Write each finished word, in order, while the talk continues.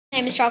My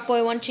name is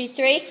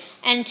Sharkboy123,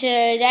 and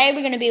today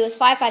we're going to be with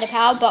Firefighter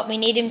Power, but we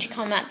need him to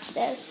come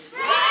upstairs.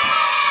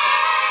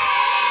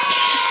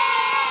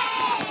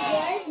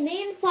 Guys,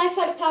 me and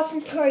Firefighter Power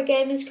from Pro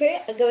Gamers Crew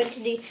are going to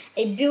do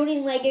a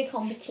building Lego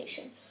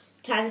competition.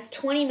 Time's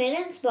 20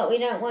 minutes, but we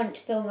don't want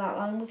to film that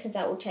long because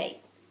that will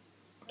take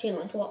too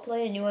long to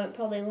upload, and you won't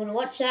probably want to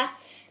watch that.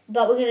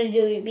 But we're going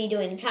to be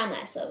doing a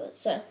time-lapse of it,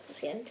 so let's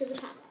get into the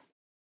time-lapse.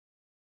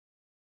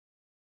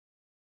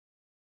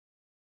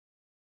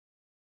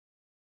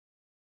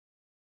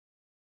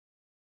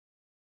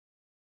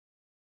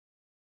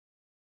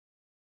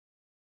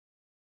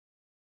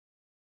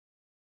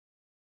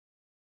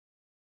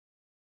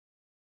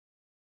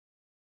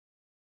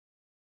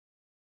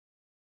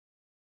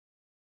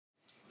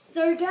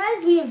 So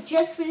guys, we have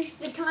just finished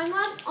the time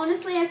lapse.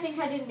 Honestly, I think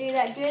I didn't do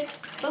that good,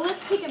 but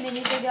let's pick a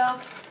minifigure.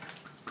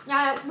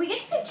 Now, we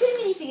get to pick 2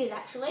 minifigures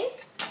actually.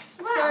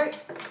 Wow. So,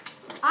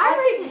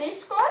 I reckon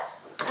this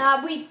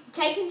guy. We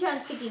take in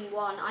turns picking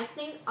one. I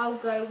think I'll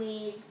go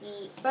with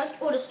the first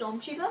order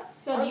stormtrooper.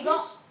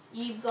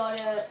 You've got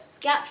a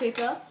scout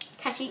trooper,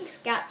 Kashyyyk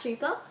scout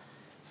trooper.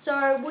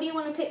 So, what do you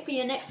want to pick for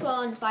your next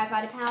one,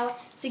 Firefighter Power?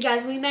 So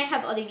guys, we may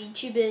have other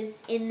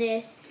YouTubers in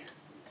this.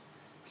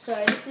 So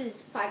this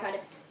is Firefighter.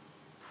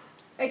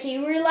 Okay,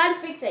 we're allowed to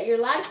fix that. You're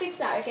allowed to fix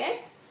that,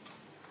 okay?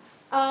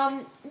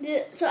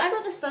 So I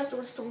got this first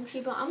order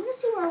stormtrooper. I'm gonna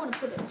see where I want to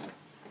put it.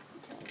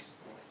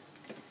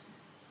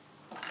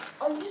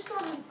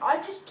 I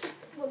just took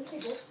one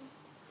thing off.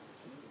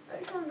 I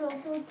just want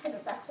to put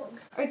it back on.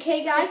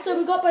 Okay, guys. So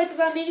we got both of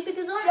our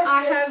minifigures on.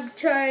 I have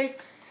chose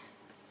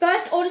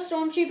first order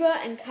stormtrooper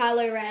and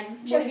Kylo Ren.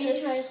 What have you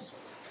chose?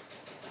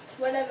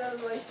 Whatever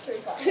those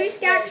two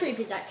scout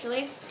troopers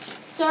actually.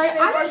 So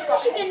I reckon we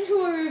should get into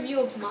a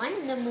review of mine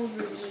and then we'll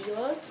review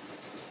yours.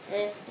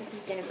 This is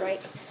gonna break.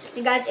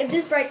 And guys, if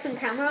this breaks on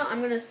camera, I'm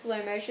gonna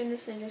slow motion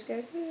this and just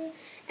go.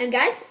 And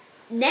guys,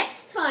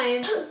 next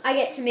time I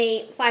get to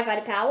meet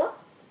Firefighter Power,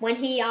 when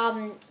he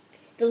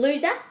the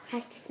loser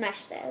has to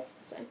smash theirs.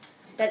 So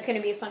that's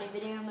gonna be a funny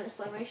video. I'm gonna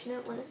slow motion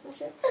it when I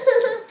smash it.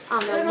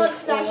 That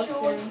looks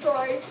awesome.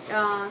 Sorry.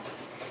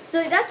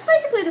 So that's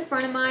basically the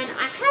front of mine.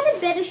 I had a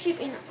better ship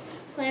in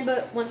plan,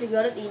 but once I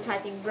got it, the entire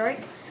thing broke.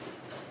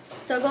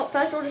 So I got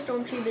first order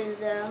stormtroopers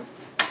there.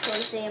 So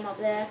you see him up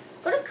there.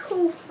 Got a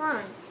cool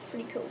front.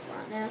 Pretty cool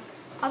front there.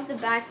 Off the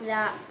back of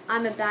that,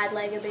 I'm a bad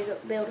Lego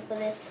builder for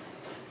this.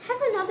 I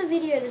have another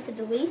video that's a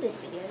deleted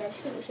video that I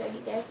should have showed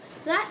you guys.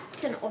 So that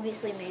can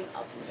obviously move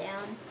up and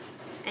down.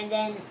 And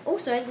then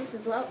also this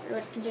is what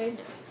it can do.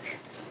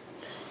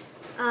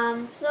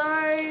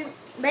 So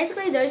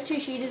basically those two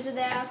shooters are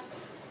there.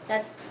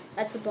 That's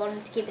the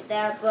bottom to keep it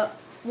there. But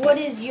what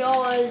is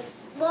yours?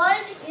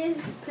 Mine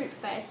is Poop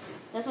Face.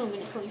 That's what I'm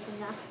going to call you from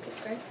now. Poop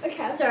Face.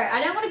 Okay. Sorry,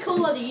 I don't want to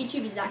call other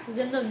YouTubers that because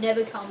then they'll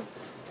never come.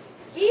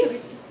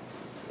 Is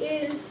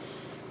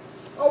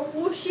a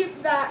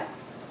warship that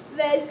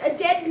there's a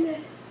dead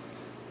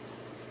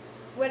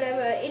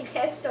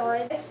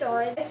intestines,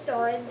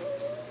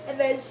 and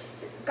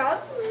there's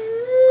guns,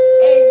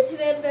 and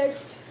then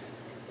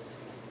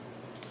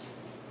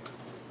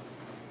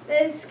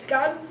there's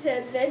guns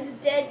and there's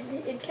dead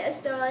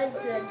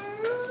intestines and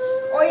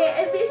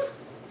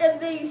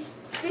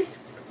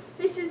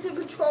this is a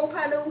control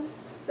panel.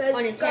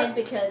 On his head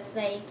because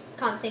they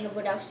can't think of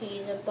what else to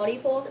use a body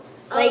for.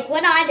 Like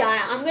when I die,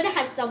 I'm gonna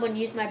have someone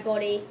use my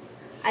body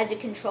as a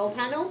control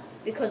panel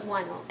because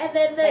why not? And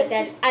then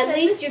there's at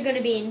least you're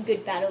gonna be in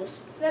good battles.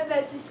 Then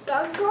there's this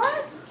gun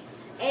guy,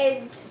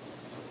 and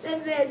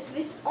then there's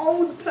this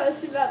old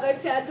person that they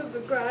found on the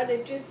ground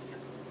and just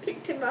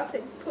picked him up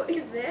and put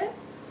him there.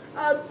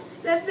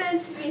 Then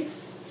there's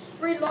this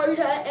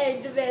reloader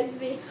and there's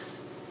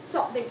this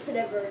something,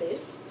 whatever it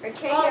is.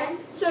 Okay.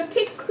 So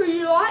pick who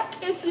you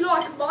like. If you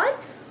like mine,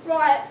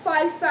 write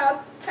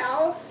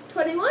Firefighter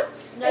 21.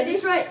 No,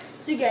 just right.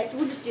 So guys,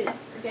 we'll just do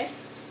this, okay?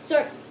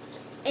 So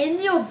in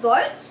your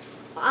votes,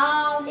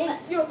 in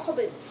your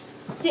comments.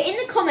 So in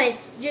the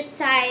comments, just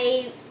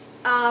say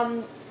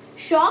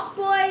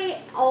Sharkboy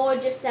or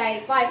just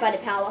say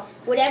Firefighter Power.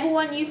 Whatever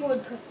one you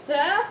would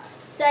prefer,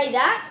 say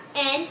that.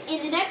 And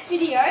in the next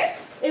video,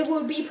 it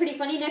will be pretty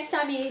funny. Next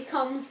time he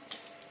comes,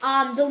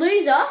 the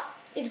loser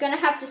is going to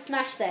have to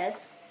smash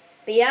theirs.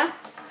 But yeah,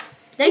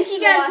 thank you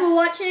guys for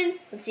watching.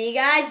 We'll see you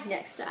guys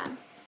next time.